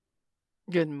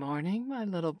Good morning, my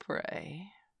little prey.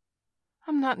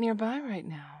 I'm not nearby right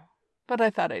now, but I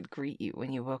thought I'd greet you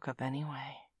when you woke up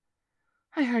anyway.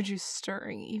 I heard you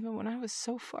stirring even when I was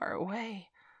so far away,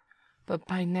 but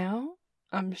by now,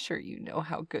 I'm sure you know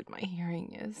how good my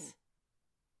hearing is.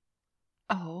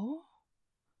 Oh,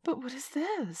 but what is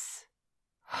this?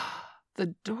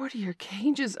 The door to your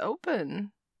cage is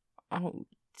open. Oh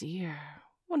dear,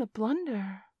 what a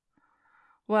blunder.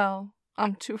 Well,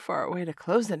 I'm too far away to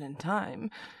close it in time.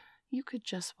 You could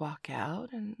just walk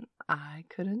out and I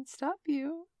couldn't stop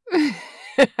you.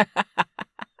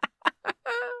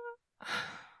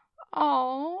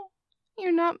 Oh,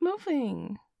 you're not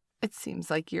moving. It seems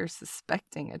like you're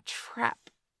suspecting a trap.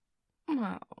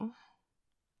 Well,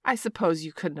 I suppose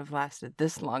you couldn't have lasted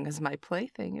this long as my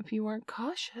plaything if you weren't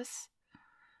cautious.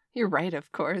 You're right,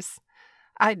 of course.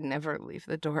 I'd never leave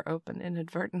the door open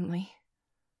inadvertently.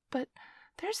 But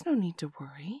there's no need to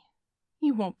worry.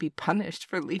 You won't be punished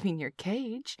for leaving your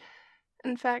cage.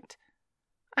 In fact,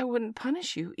 I wouldn't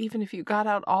punish you even if you got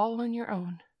out all on your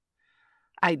own.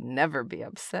 I'd never be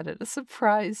upset at a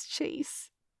surprise chase.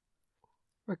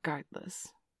 Regardless,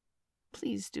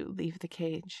 please do leave the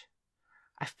cage.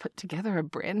 I've put together a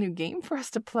brand new game for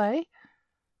us to play.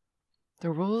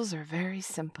 The rules are very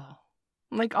simple,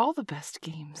 like all the best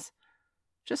games.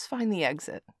 Just find the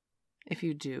exit. If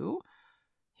you do,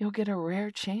 you'll get a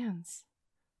rare chance.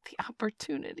 The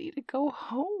opportunity to go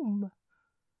home.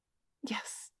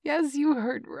 Yes, you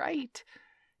heard right.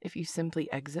 If you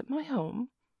simply exit my home,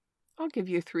 I'll give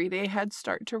you a 3-day head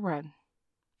start to run.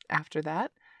 After that,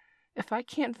 if I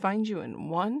can't find you in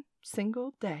one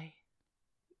single day,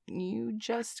 you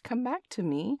just come back to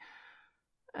me,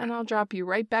 and I'll drop you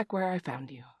right back where I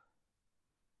found you.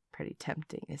 Pretty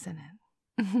tempting, isn't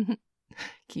it?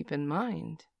 Keep in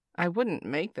mind, I wouldn't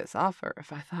make this offer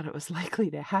if I thought it was likely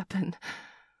to happen.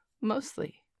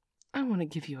 Mostly, I want to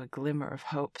give you a glimmer of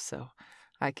hope so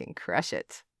I can crush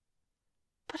it.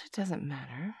 But it doesn't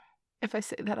matter if I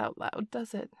say that out loud,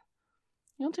 does it?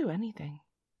 You'll do anything.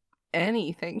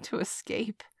 Anything to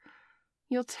escape.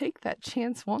 You'll take that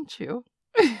chance, won't you?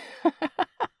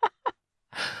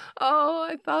 Oh,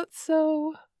 I thought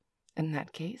so. In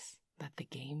that case, let the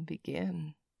game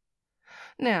begin.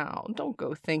 Now, don't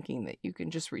go thinking that you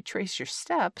can just retrace your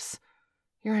steps.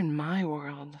 You're in my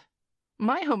world.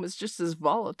 My home is just as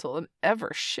volatile and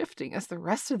ever-shifting as the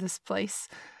rest of this place.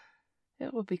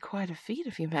 It will be quite a feat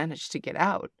if you manage to get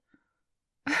out.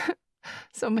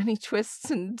 So many twists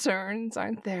and turns,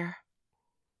 aren't there?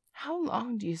 How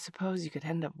long do you suppose you could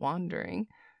end up wandering?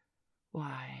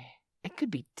 Why, it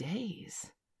could be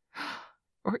days.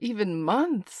 Or even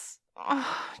months.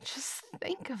 Oh, just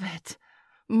think of it.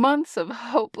 Months of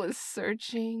hopeless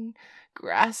searching,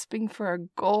 grasping for a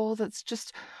goal that's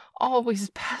just always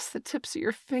past the tips of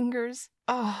your fingers.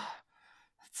 Oh,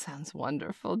 that sounds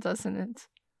wonderful, doesn't it?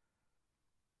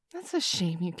 That's a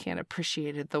shame you can't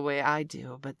appreciate it the way I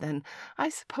do, but then I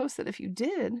suppose that if you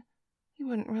did, you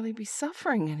wouldn't really be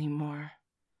suffering anymore.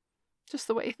 Just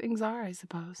the way things are, I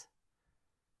suppose.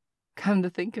 Come to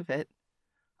think of it,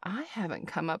 I haven't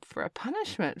come up for a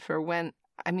punishment for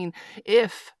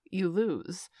if you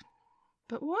lose.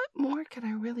 But what more can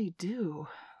I really do?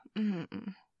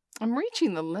 I'm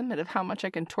reaching the limit of how much I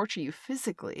can torture you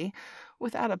physically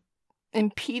without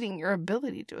impeding your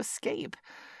ability to escape.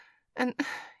 And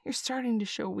you're starting to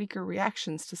show weaker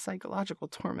reactions to psychological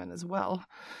torment as well.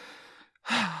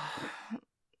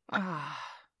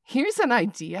 Here's an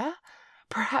idea.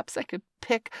 Perhaps I could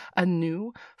pick a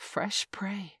new, fresh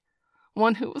prey.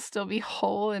 One who will still be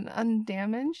whole and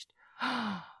undamaged.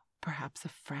 Perhaps a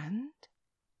friend?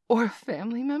 Or a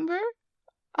family member?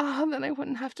 Then I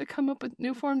wouldn't have to come up with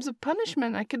new forms of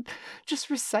punishment. I could just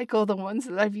recycle the ones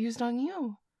that I've used on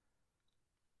you.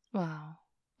 Well,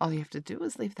 all you have to do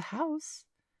is leave the house.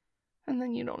 And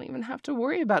then you don't even have to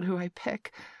worry about who I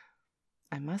pick.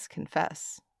 I must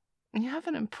confess, you have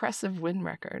an impressive win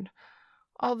record.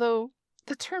 Although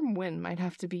the term win might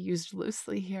have to be used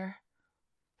loosely here.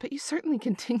 But you certainly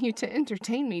continue to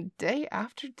entertain me day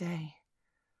after day.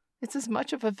 It's as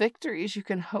much of a victory as you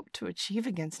can hope to achieve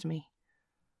against me.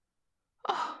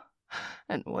 Oh,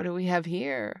 and what do we have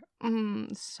here?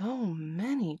 So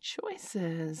many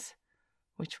choices.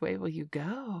 Which way will you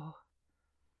go?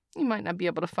 You might not be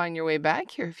able to find your way back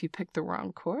here if you pick the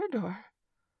wrong corridor.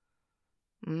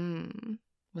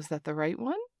 Was that the right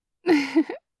one?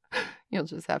 You'll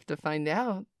just have to find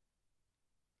out.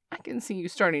 I can see you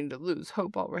starting to lose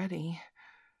hope already.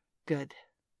 Good.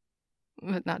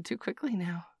 But not too quickly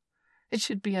now. It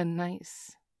should be a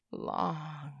nice,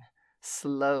 long,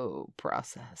 slow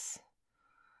process.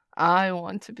 I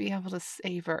want to be able to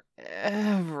savor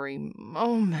every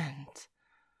moment.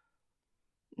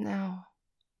 Now,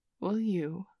 will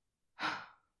you?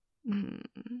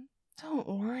 Don't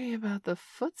worry about the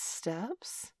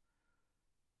footsteps.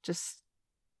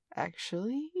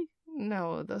 Actually,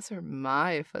 no, those are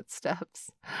my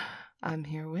footsteps. I'm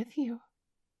here with you.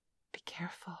 Be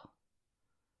careful.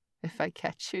 If I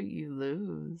catch you, you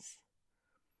lose.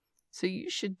 So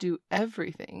you should do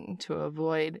everything to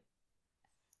avoid...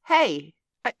 Hey!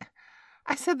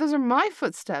 I said those are my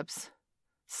footsteps.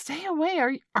 Stay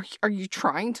away. Are you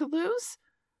trying to lose?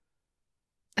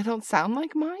 I don't sound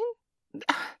like mine?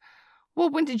 Well,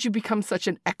 when did you become such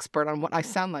an expert on what I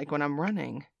sound like when I'm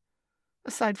running?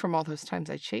 Aside from all those times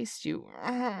I chased you,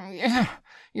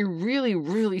 you're really,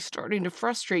 really starting to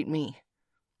frustrate me.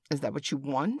 Is that what you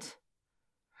want?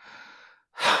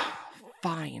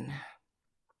 Fine.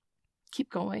 Keep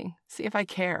going. See if I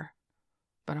care.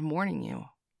 But I'm warning you.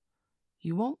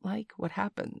 You won't like what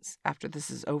happens after this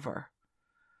is over.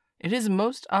 It is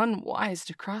most unwise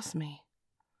to cross me.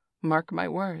 Mark my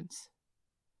words.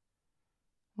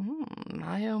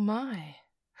 My oh my.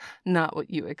 Not what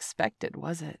you expected,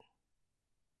 was it?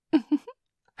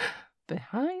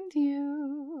 Behind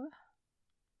you.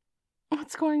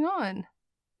 What's going on?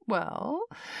 Well,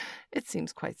 it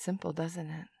seems quite simple, doesn't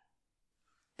it?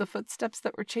 The footsteps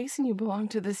that were chasing you belong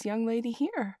to this young lady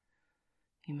here.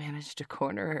 You managed to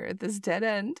corner her at this dead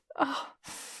end. Oh,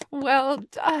 well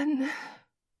done.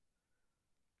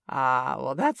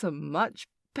 Well, that's a much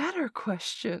better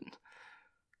question.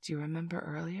 Do you remember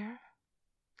earlier?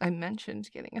 I mentioned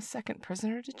getting a second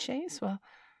prisoner to chase. Well,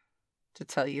 to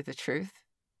tell you the truth,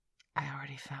 I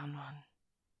already found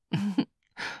one.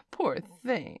 Poor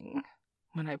thing.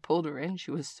 When I pulled her in,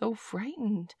 she was so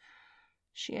frightened.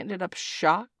 She ended up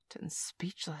shocked and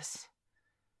speechless.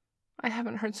 I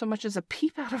haven't heard so much as a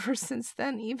peep out of her since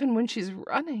then, even when she's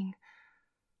running.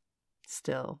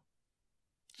 Still,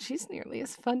 she's nearly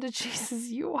as fun to chase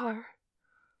as you are.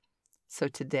 So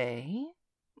today,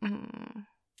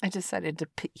 I decided to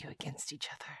pit you against each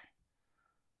other.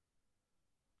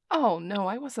 Oh, no,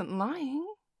 I wasn't lying.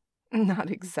 Not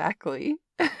exactly.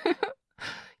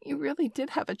 You really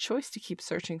did have a choice to keep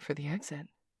searching for the exit.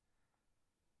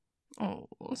 Oh,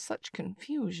 such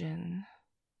confusion.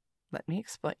 Let me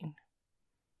explain.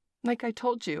 Like I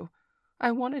told you,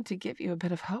 I wanted to give you a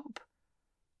bit of hope.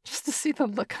 Just to see the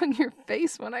look on your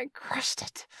face when I crushed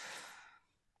it.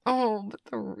 Oh, but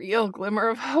the real glimmer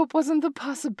of hope wasn't the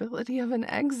possibility of an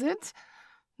exit.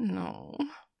 No,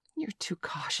 you're too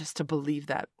cautious to believe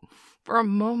that. For a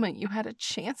moment, you had a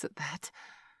chance at that.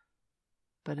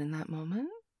 But in that moment,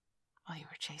 while you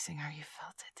were chasing her, you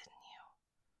felt it, didn't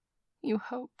you? You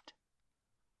hoped.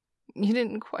 You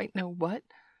didn't quite know what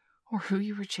or who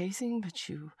you were chasing, but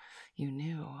you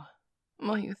knew.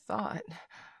 Well, you thought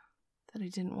that I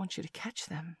didn't want you to catch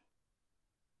them.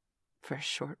 For a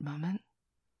short moment,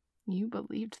 you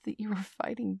believed that you were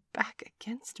fighting back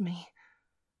against me,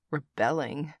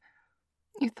 rebelling.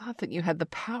 You thought that you had the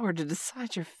power to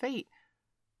decide your fate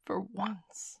for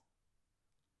once.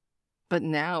 But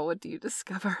now what do you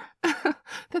discover?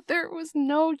 That there was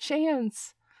no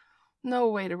chance, no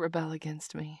way to rebel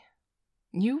against me.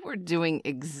 You were doing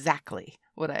exactly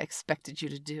what I expected you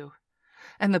to do.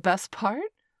 And the best part?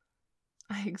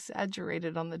 I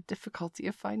exaggerated on the difficulty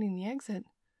of finding the exit.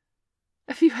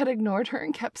 If you had ignored her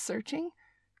and kept searching,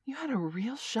 you had a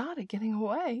real shot at getting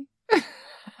away.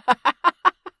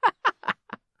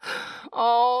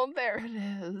 Oh, there it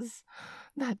is.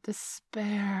 That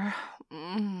despair.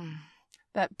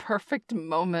 That perfect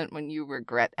moment when you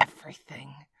regret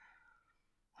everything.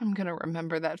 I'm going to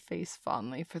remember that face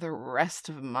fondly for the rest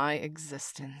of my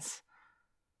existence.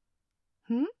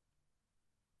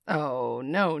 Oh,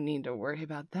 no need to worry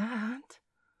about that.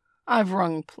 I've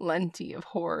wrung plenty of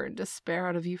horror and despair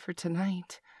out of you for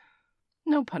tonight.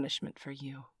 No punishment for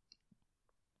you.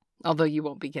 Although you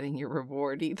won't be getting your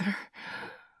reward either.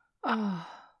 Oh,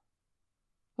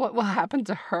 what will happen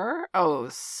to her? Oh,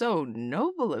 so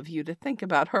noble of you to think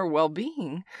about her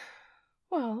well-being.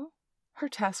 Well, her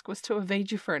task was to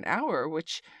evade you for an hour,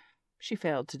 which she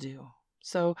failed to do.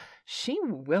 So she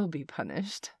will be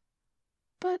punished.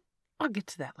 But I'll get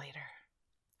to that later.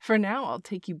 For now, I'll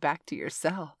take you back to your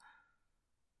cell.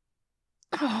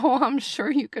 Oh, I'm sure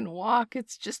you can walk.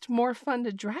 It's just more fun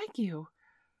to drag you.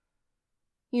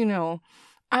 You know,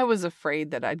 I was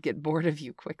afraid that I'd get bored of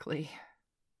you quickly.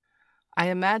 I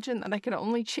imagined that I could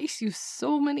only chase you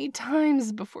so many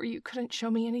times before you couldn't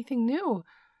show me anything new.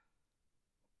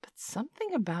 But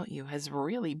something about you has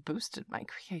really boosted my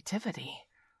creativity.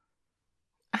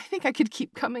 I think I could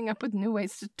keep coming up with new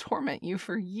ways to torment you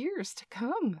for years to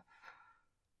come.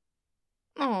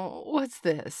 Oh, what's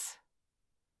this?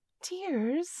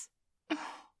 Tears?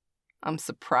 I'm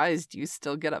surprised you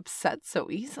still get upset so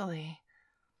easily.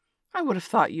 I would have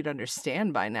thought you'd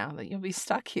understand by now that you'll be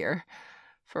stuck here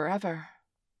forever.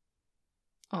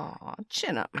 Aw,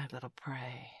 chin up, my little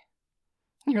prey.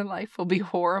 Your life will be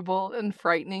horrible and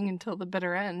frightening until the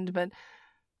bitter end, but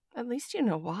at least you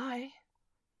know why.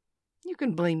 You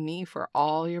can blame me for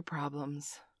all your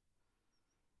problems.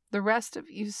 The rest of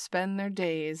you spend their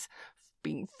days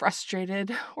being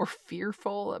frustrated or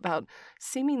fearful about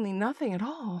seemingly nothing at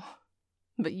all.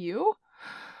 But you?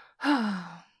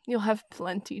 You'll have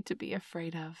plenty to be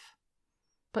afraid of.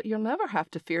 But you'll never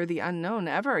have to fear the unknown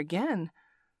ever again,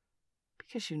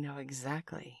 because you know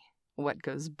exactly what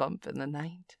goes bump in the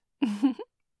night.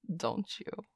 Don't you?